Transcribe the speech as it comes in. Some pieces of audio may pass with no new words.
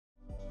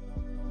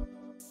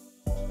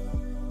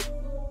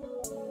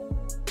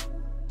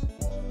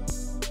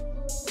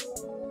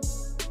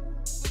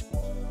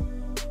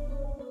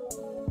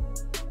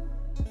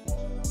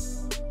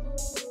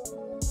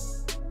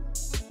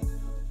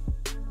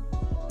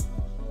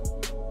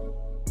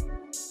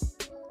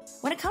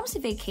When it comes to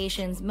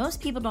vacations,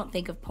 most people don't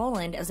think of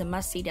Poland as a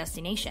must-see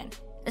destination,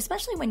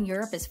 especially when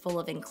Europe is full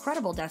of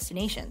incredible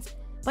destinations.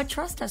 But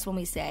trust us when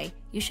we say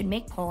you should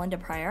make Poland a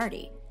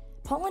priority.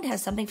 Poland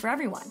has something for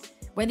everyone,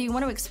 whether you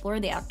want to explore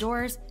the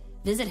outdoors,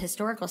 visit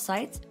historical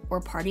sites,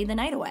 or party the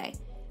night away.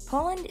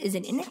 Poland is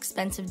an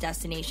inexpensive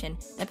destination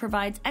that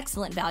provides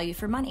excellent value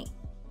for money.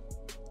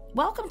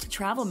 Welcome to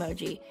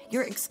Travelmoji,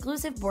 your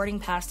exclusive boarding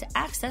pass to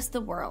access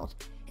the world.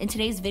 In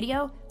today's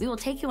video, we will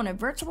take you on a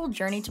virtual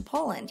journey to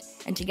Poland,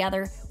 and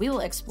together, we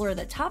will explore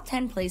the top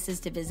 10 places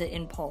to visit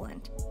in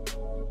Poland.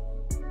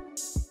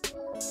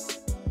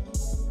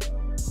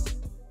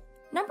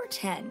 Number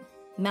 10.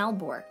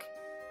 Malbork.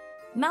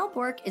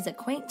 Malbork is a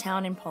quaint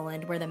town in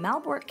Poland where the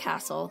Malbork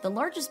Castle, the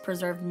largest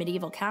preserved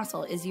medieval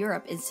castle in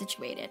Europe, is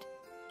situated.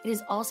 It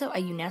is also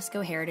a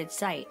UNESCO heritage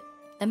site.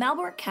 The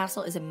Malbork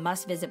Castle is a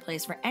must-visit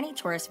place for any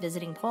tourist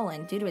visiting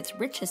Poland due to its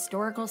rich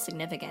historical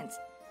significance.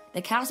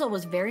 The castle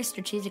was very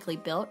strategically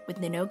built with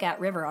the Nogat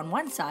River on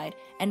one side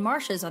and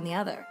marshes on the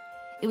other.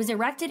 It was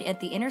erected at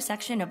the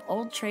intersection of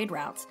old trade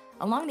routes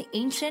along the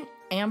ancient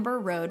Amber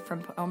Road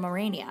from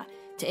Pomerania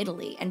to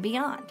Italy and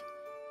beyond.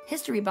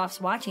 History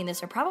buffs watching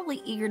this are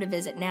probably eager to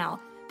visit now,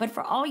 but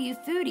for all you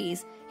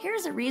foodies,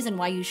 here's a reason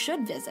why you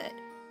should visit.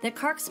 The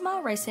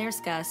Karczma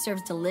Rycerska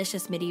serves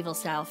delicious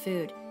medieval-style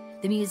food.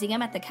 The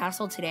museum at the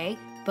castle today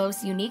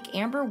boasts unique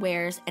amber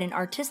wares and an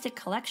artistic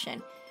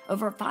collection.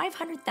 Over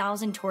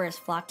 500,000 tourists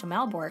flock to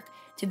Malbork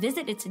to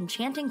visit its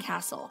enchanting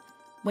castle.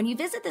 When you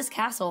visit this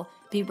castle,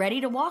 be ready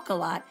to walk a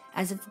lot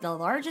as it's the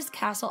largest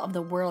castle of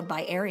the world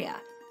by area.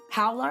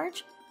 How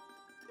large?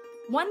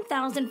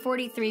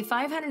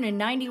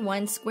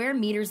 1,043,591 square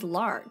meters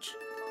large.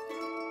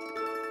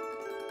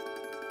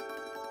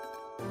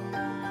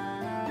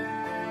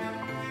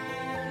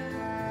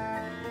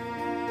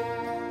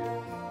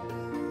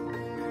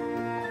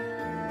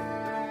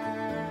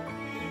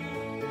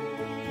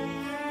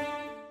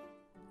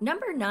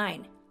 Number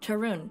 9.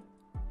 Torun.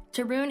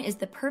 Torun is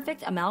the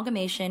perfect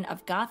amalgamation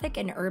of Gothic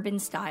and urban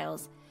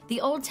styles. The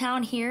old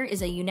town here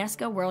is a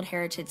UNESCO World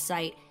Heritage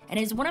Site and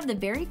is one of the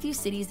very few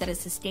cities that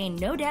has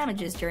sustained no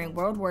damages during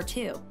World War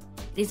II. It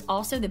is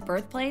also the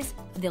birthplace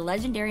of the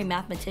legendary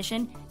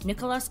mathematician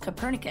Nicolaus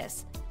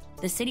Copernicus.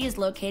 The city is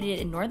located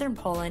in northern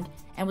Poland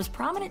and was a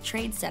prominent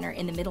trade center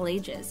in the Middle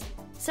Ages.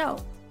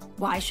 So,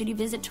 why should you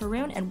visit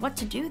Torun and what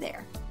to do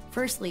there?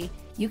 Firstly,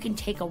 you can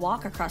take a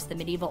walk across the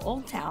medieval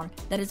old town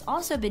that has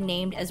also been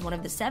named as one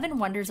of the 7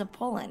 wonders of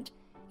Poland.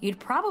 You'd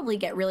probably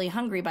get really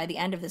hungry by the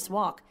end of this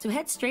walk, so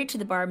head straight to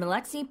the bar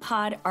Mleczny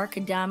Pod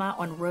Arkadama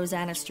on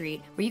Rosanna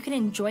Street, where you can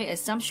enjoy a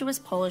sumptuous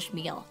Polish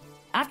meal.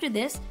 After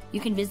this, you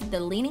can visit the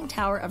Leaning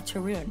Tower of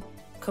Torun,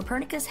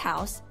 Copernicus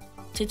House,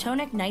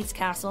 Teutonic Knights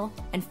Castle,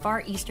 and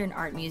Far Eastern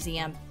Art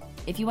Museum.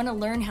 If you want to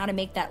learn how to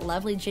make that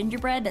lovely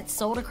gingerbread that's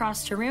sold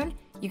across Torun,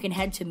 you can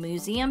head to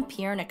Museum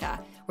Piernica,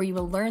 where you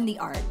will learn the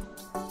art.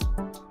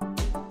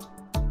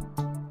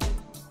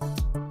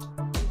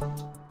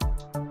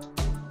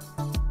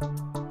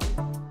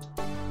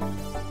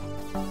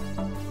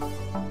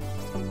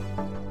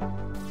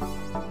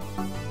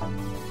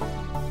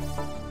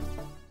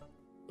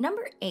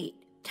 Number 8.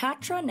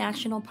 Tatra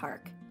National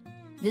Park.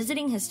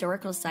 Visiting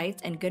historical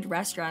sites and good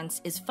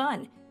restaurants is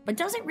fun, but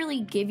doesn't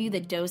really give you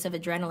the dose of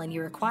adrenaline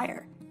you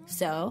require.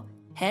 So,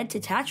 head to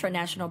Tatra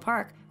National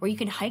Park, where you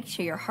can hike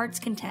to your heart's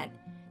content.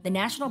 The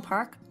national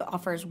park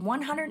offers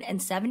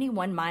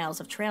 171 miles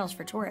of trails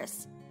for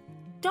tourists.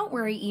 Don't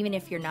worry, even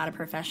if you're not a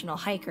professional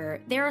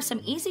hiker, there are some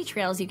easy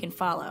trails you can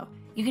follow.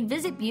 You can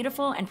visit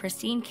beautiful and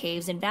pristine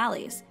caves and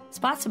valleys,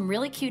 spot some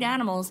really cute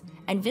animals,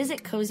 and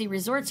visit cozy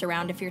resorts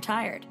around if you're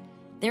tired.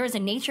 There is a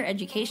nature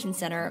education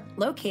center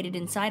located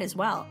inside as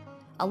well.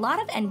 A lot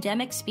of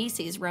endemic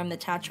species roam the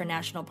Tatra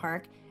National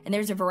Park, and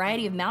there's a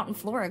variety of mountain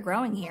flora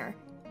growing here.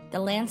 The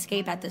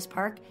landscape at this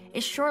park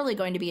is surely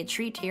going to be a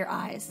treat to your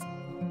eyes.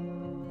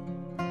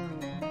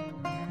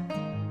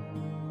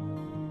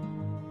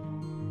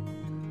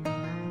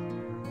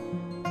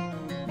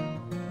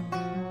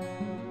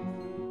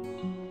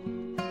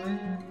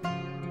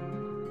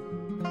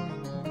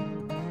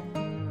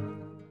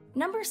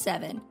 Number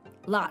 7.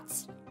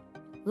 Lodz.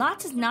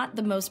 Lodz is not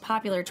the most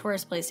popular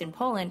tourist place in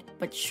Poland,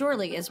 but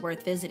surely is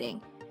worth visiting.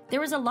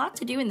 There is a lot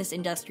to do in this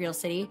industrial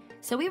city,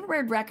 so we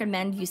would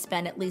recommend you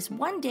spend at least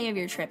one day of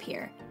your trip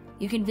here.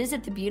 You can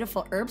visit the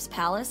beautiful Herbst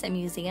Palace and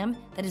Museum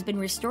that has been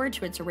restored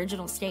to its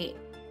original state.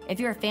 If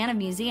you're a fan of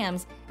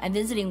museums and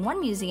visiting one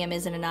museum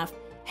isn't enough,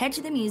 head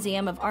to the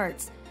Museum of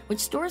Arts, which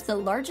stores the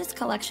largest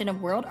collection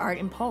of world art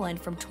in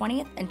Poland from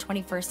 20th and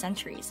 21st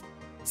centuries.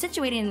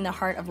 Situated in the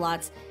heart of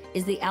Lodz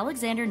is the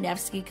Alexander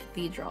Nevsky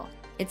Cathedral.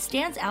 It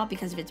stands out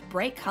because of its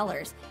bright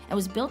colors and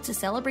was built to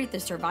celebrate the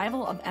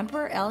survival of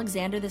Emperor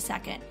Alexander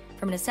II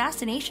from an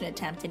assassination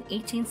attempt in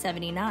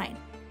 1879.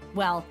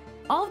 Well,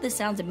 all of this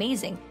sounds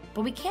amazing,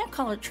 but we can't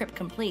call a trip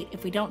complete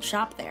if we don't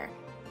shop there.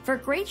 For a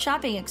great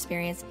shopping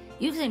experience,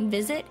 you can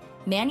visit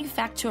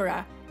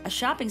Manufaktura, a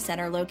shopping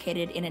center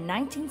located in a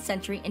 19th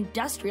century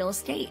industrial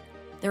estate.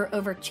 There are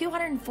over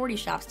 240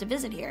 shops to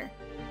visit here.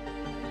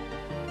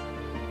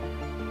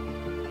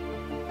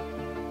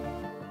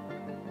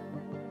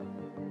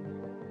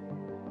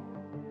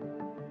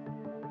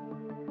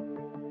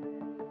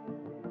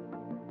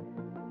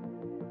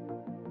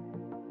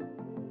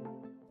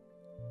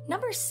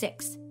 Number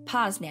 6,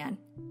 Poznan.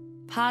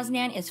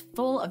 Poznan is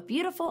full of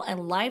beautiful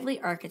and lively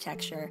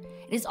architecture.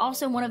 It is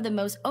also one of the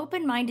most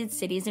open-minded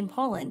cities in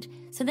Poland,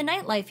 so the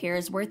nightlife here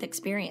is worth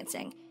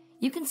experiencing.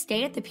 You can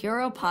stay at the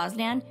Bureau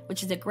Poznan,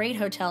 which is a great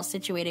hotel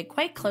situated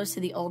quite close to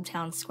the Old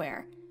Town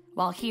Square.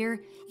 While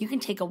here, you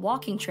can take a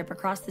walking trip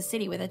across the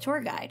city with a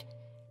tour guide.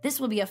 This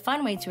will be a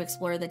fun way to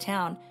explore the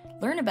town,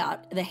 learn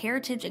about the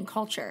heritage and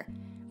culture.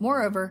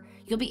 Moreover,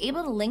 you'll be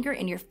able to linger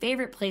in your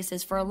favorite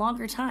places for a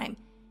longer time.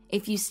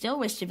 If you still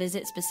wish to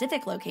visit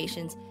specific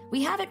locations,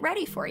 we have it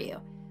ready for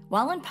you.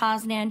 While in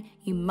Poznan,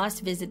 you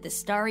must visit the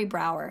Stary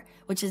Brower,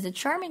 which is a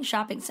charming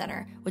shopping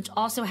center, which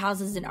also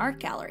houses an art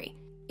gallery.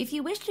 If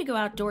you wish to go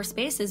outdoor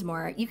spaces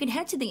more, you can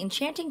head to the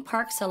enchanting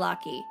Park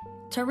Solace.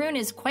 Torun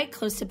is quite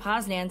close to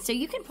Poznan, so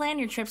you can plan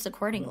your trips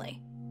accordingly.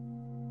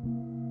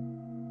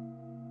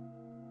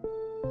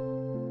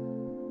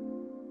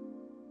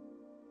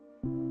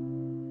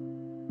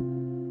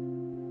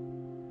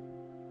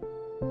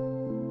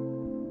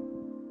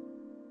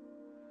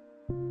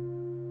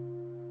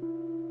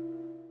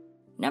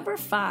 Number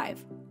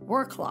 5,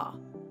 Wrocław.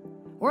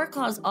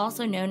 Wrocław is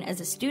also known as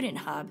a student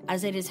hub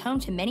as it is home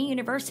to many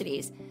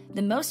universities,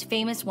 the most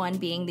famous one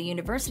being the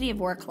University of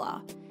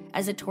Wrocław.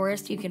 As a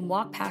tourist, you can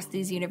walk past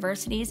these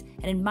universities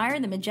and admire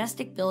the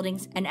majestic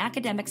buildings and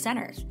academic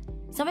centers.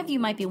 Some of you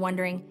might be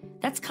wondering,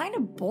 that's kind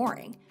of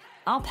boring.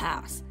 I'll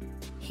pass.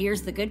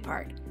 Here's the good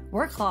part.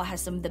 Wrocław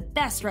has some of the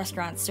best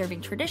restaurants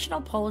serving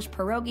traditional Polish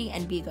pierogi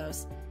and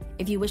bigos.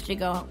 If you wish to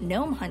go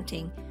gnome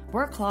hunting,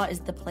 Wrocław is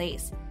the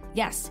place.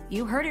 Yes,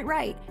 you heard it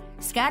right.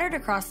 Scattered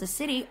across the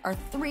city are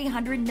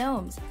 300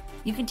 gnomes.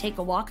 You can take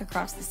a walk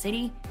across the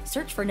city,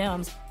 search for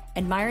gnomes,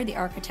 admire the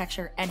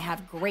architecture, and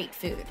have great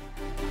food.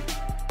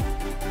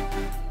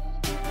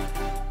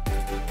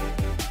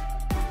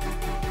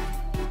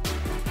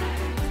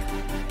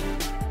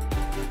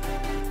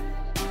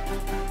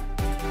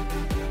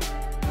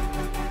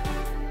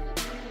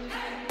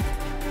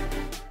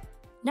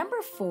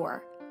 Number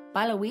 4,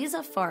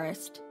 Białowieża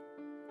Forest.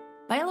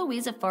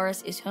 Białowieża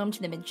Forest is home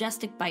to the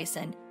majestic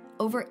bison.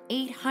 Over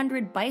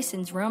 800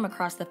 bisons roam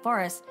across the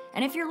forest,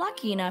 and if you're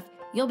lucky enough,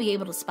 you'll be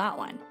able to spot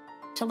one.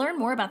 To learn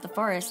more about the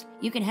forest,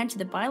 you can head to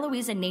the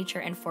Białowieża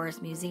Nature and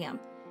Forest Museum.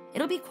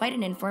 It'll be quite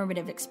an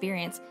informative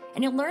experience,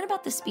 and you'll learn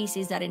about the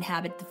species that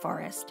inhabit the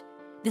forest.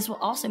 This will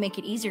also make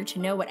it easier to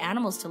know what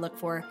animals to look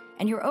for,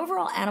 and your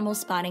overall animal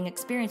spotting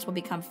experience will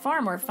become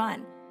far more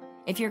fun.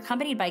 If you're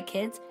accompanied by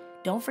kids,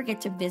 don't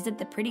forget to visit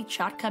the pretty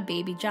Chotka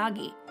baby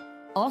Jogi.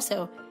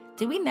 Also,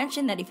 did we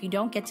mention that if you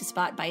don't get to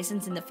spot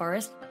bisons in the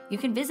forest, you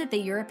can visit the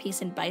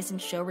European Bison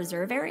Show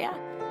Reserve area?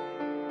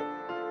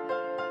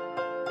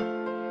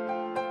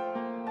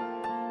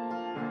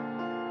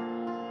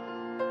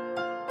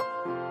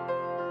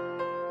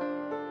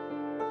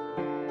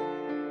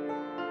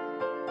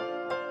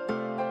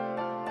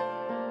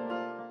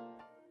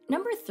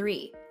 Number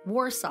 3,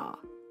 Warsaw.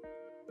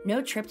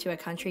 No trip to a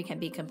country can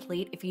be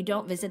complete if you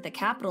don't visit the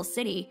capital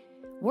city.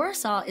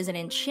 Warsaw is an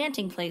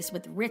enchanting place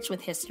rich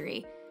with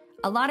history.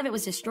 A lot of it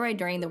was destroyed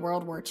during the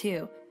World War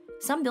II.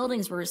 Some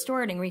buildings were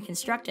restored and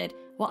reconstructed,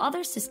 while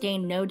others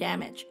sustained no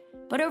damage.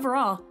 But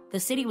overall,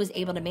 the city was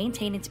able to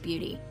maintain its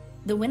beauty.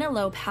 The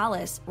Winilo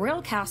Palace,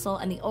 Royal Castle,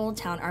 and the Old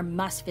Town are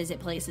must-visit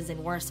places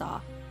in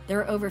Warsaw. There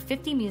are over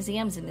 50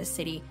 museums in this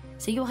city,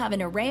 so you'll have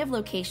an array of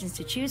locations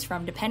to choose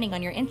from depending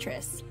on your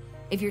interests.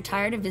 If you're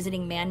tired of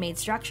visiting man-made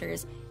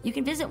structures, you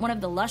can visit one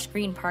of the lush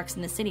green parks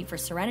in the city for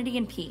serenity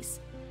and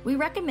peace. We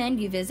recommend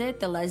you visit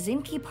the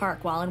Lazynki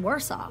Park while in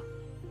Warsaw.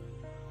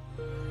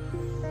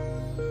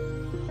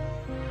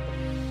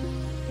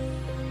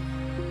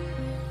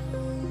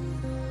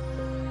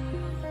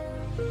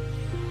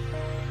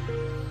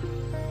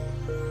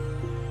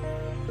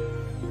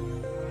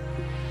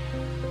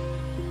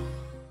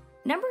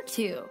 Number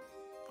 2,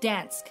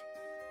 Gdańsk.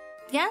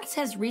 Gdańsk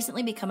has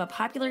recently become a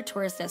popular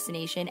tourist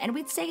destination, and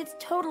we'd say it's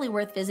totally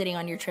worth visiting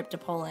on your trip to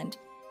Poland.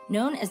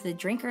 Known as the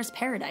drinker's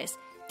paradise,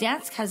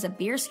 Gdańsk has a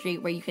beer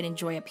street where you can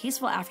enjoy a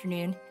peaceful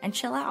afternoon and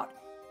chill out.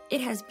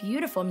 It has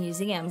beautiful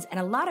museums and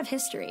a lot of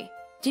history.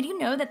 Did you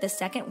know that the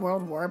Second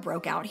World War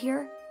broke out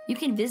here? You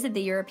can visit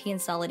the European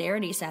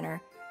Solidarity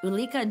Center,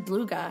 Ulica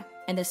Długa,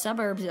 and the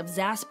suburbs of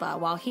Zaspa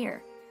while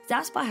here.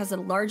 Zaspa has the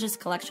largest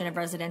collection of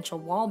residential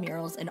wall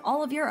murals in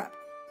all of Europe.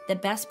 The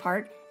best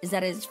part is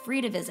that it is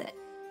free to visit.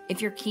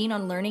 If you're keen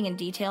on learning in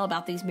detail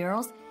about these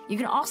murals, you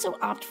can also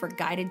opt for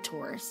guided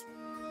tours.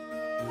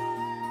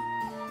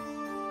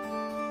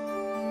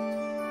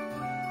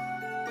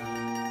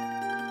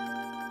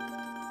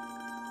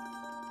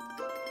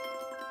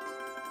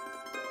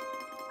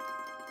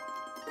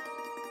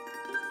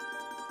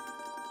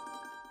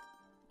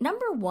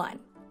 Number 1,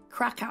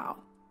 Krakow.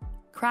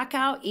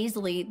 Krakow,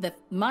 easily the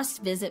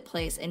must-visit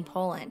place in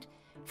Poland.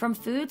 From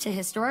food to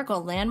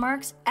historical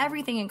landmarks,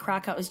 everything in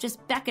Krakow is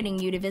just beckoning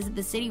you to visit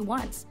the city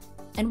once.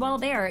 And while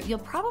there, you'll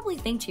probably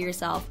think to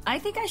yourself, I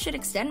think I should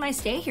extend my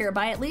stay here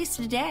by at least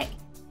a day.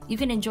 You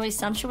can enjoy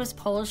sumptuous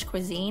Polish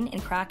cuisine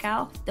in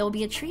Krakow that will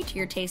be a treat to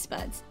your taste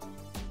buds.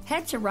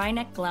 Head to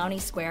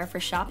Rheineck-Glauni Square for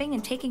shopping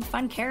and taking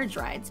fun carriage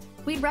rides.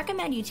 We'd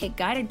recommend you take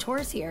guided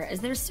tours here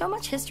as there's so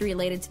much history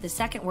related to the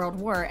Second World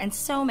War and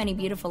so many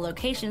beautiful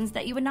locations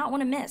that you would not want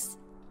to miss.